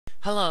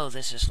Hello,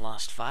 this is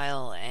Lost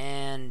File,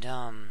 and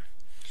I'm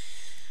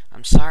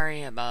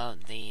sorry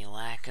about the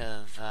lack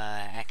of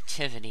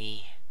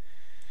activity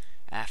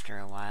after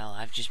a while.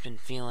 I've just been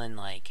feeling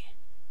like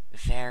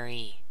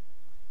very,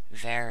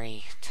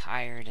 very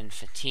tired and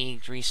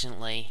fatigued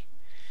recently,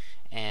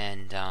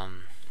 and the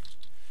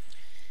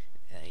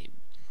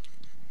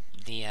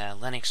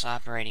Linux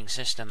operating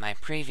system I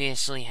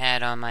previously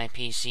had on my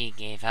PC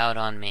gave out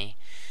on me.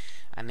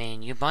 I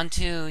mean,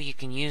 Ubuntu, you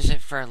can use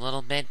it for a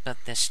little bit, but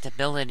the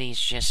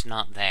stability's just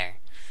not there.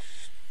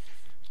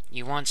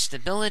 You want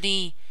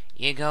stability,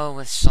 you go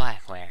with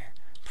slackware.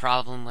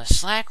 Problem with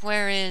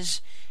slackware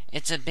is,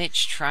 it's a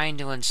bitch trying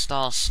to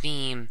install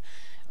Steam,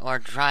 or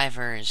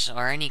drivers,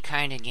 or any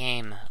kind of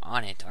game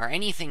on it, or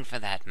anything for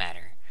that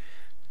matter.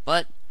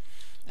 But,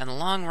 in the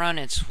long run,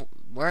 it's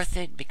worth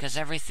it, because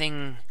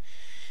everything,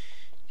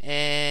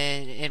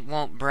 it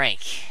won't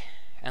break,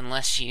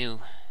 unless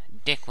you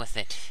dick with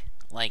it,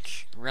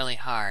 like, really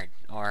hard,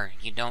 or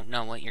you don't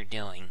know what you're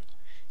doing.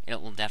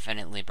 It will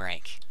definitely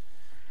break.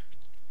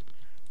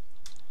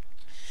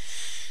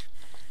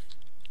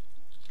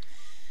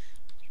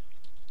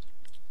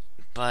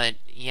 But,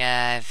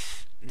 yeah,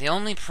 the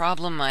only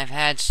problem I've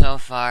had so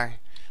far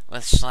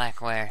with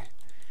slackware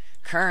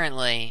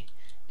currently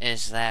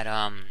is that,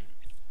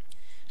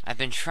 I've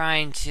been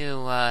trying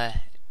to,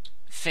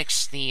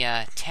 fix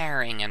the,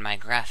 tearing in my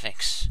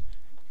graphics,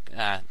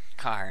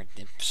 card.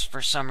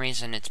 For some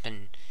reason, it's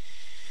been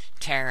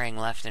tearing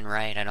left and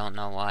right. I don't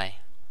know why.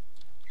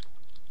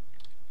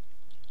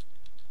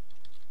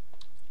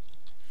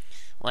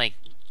 Like,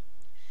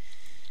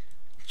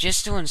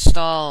 just to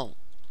install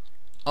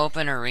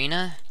Open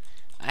Arena,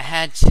 I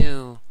had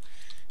to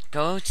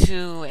go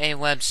to a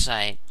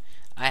website,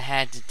 I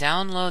had to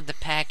download the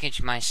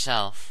package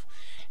myself,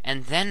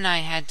 and then I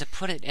had to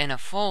put it in a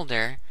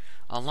folder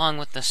along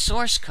with the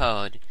source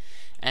code,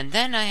 and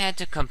then I had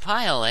to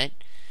compile it,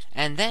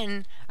 and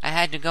then I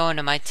had to go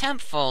into my temp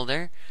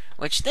folder,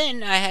 which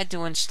then I had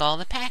to install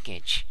the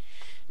package.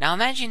 Now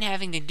imagine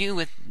having to do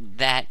with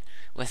that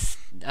with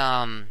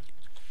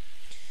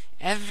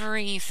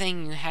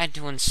everything you had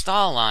to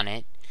install on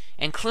it,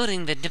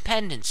 including the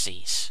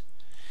dependencies.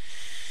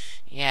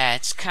 Yeah,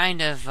 it's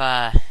kind of,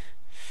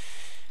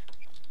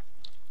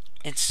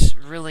 it's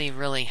really,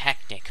 really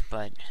hectic,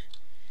 but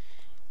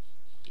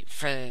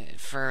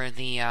for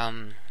the,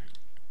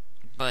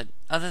 but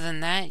other than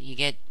that, you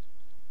get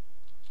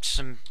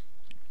some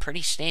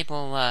pretty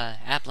stable,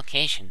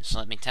 applications,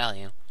 let me tell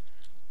you.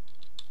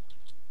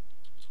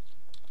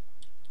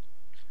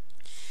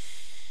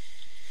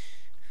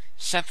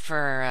 Except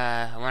for,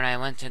 when I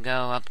went to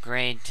go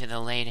upgrade to the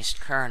latest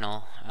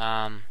kernel,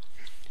 I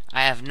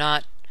have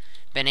not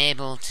been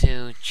able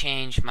to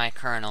change my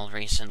kernel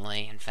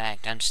recently. In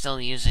fact, I'm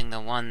still using the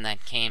one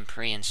that came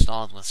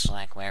pre-installed with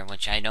slackware,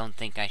 which I don't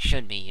think I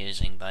should be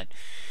using, but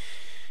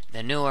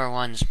the newer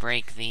ones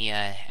break the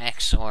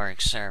Xorg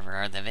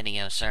server, or the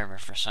video server,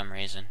 for some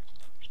reason.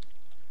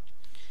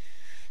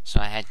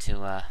 So I had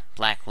to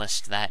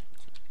blacklist that.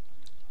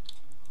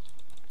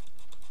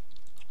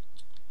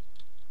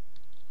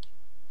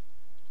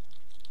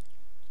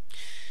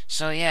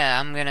 So yeah,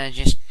 I'm gonna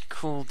just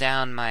cool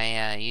down my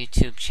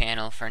YouTube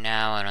channel for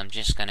now, and I'm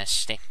just gonna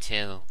stick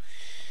to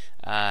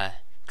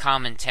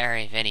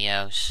commentary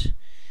videos.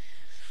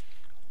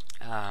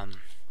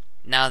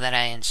 Now that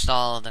I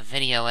installed the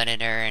video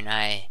editor and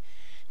I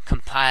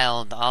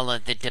compiled all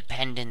of the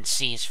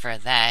dependencies for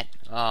that,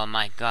 oh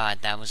my god,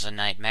 that was a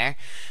nightmare.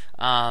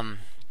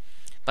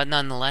 But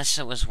nonetheless,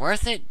 it was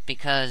worth it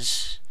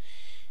because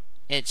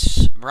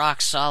it's rock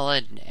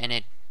solid and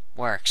it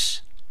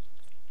works.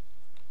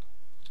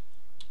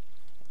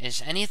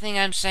 Is anything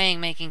I'm saying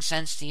making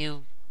sense to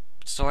you?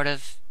 Sort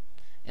of,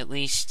 at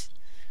least?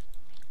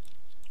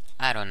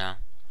 I don't know.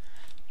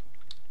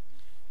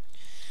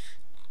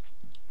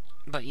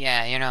 But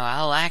yeah, you know,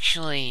 I'll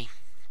actually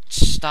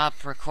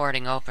stop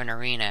recording Open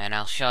Arena and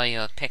I'll show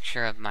you a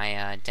picture of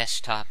my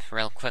desktop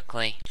real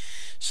quickly.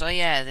 So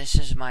yeah, this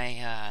is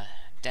my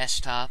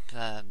desktop.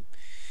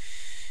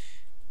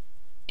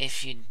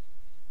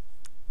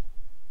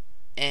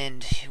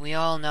 And we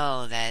all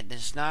know that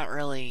there's not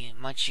really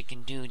much you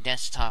can do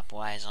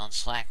desktop-wise on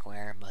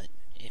slackware, but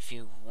if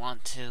you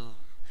want to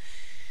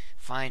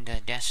find a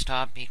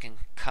desktop you can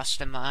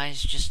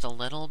customize just a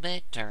little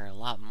bit or a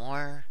lot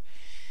more,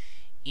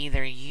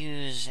 either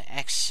use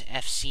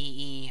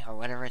XFCE or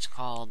whatever it's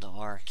called,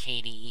 or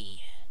KDE.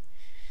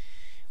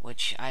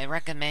 Which I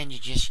recommend you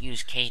just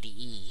use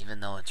KDE, even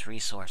though it's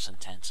resource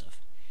intensive.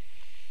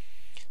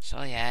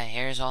 So yeah,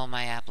 here's all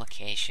my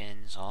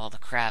applications, all the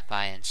crap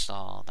I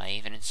installed. I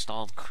even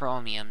installed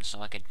Chromium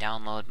so I could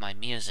download my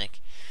music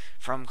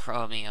from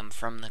Chromium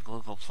from the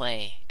Google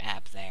Play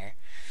app there.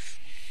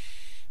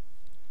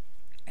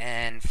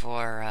 And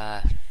for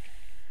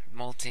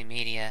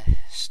multimedia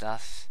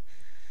stuff,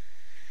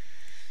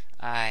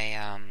 I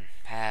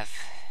have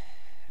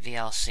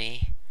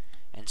VLC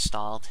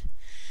installed.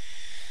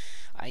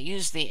 I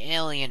used the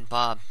Alien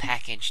Bob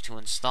package to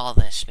install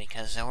this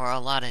because there were a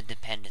lot of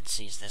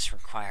dependencies this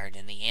required,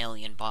 and the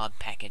Alien Bob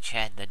package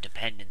had the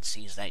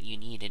dependencies that you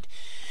needed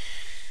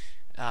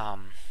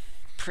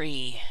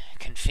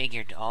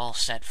pre-configured, all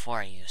set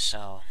for you.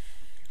 So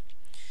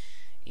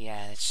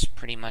yeah, it's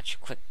pretty much a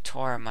quick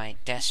tour of my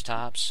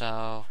desktop,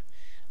 so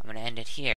I'm going to end it here.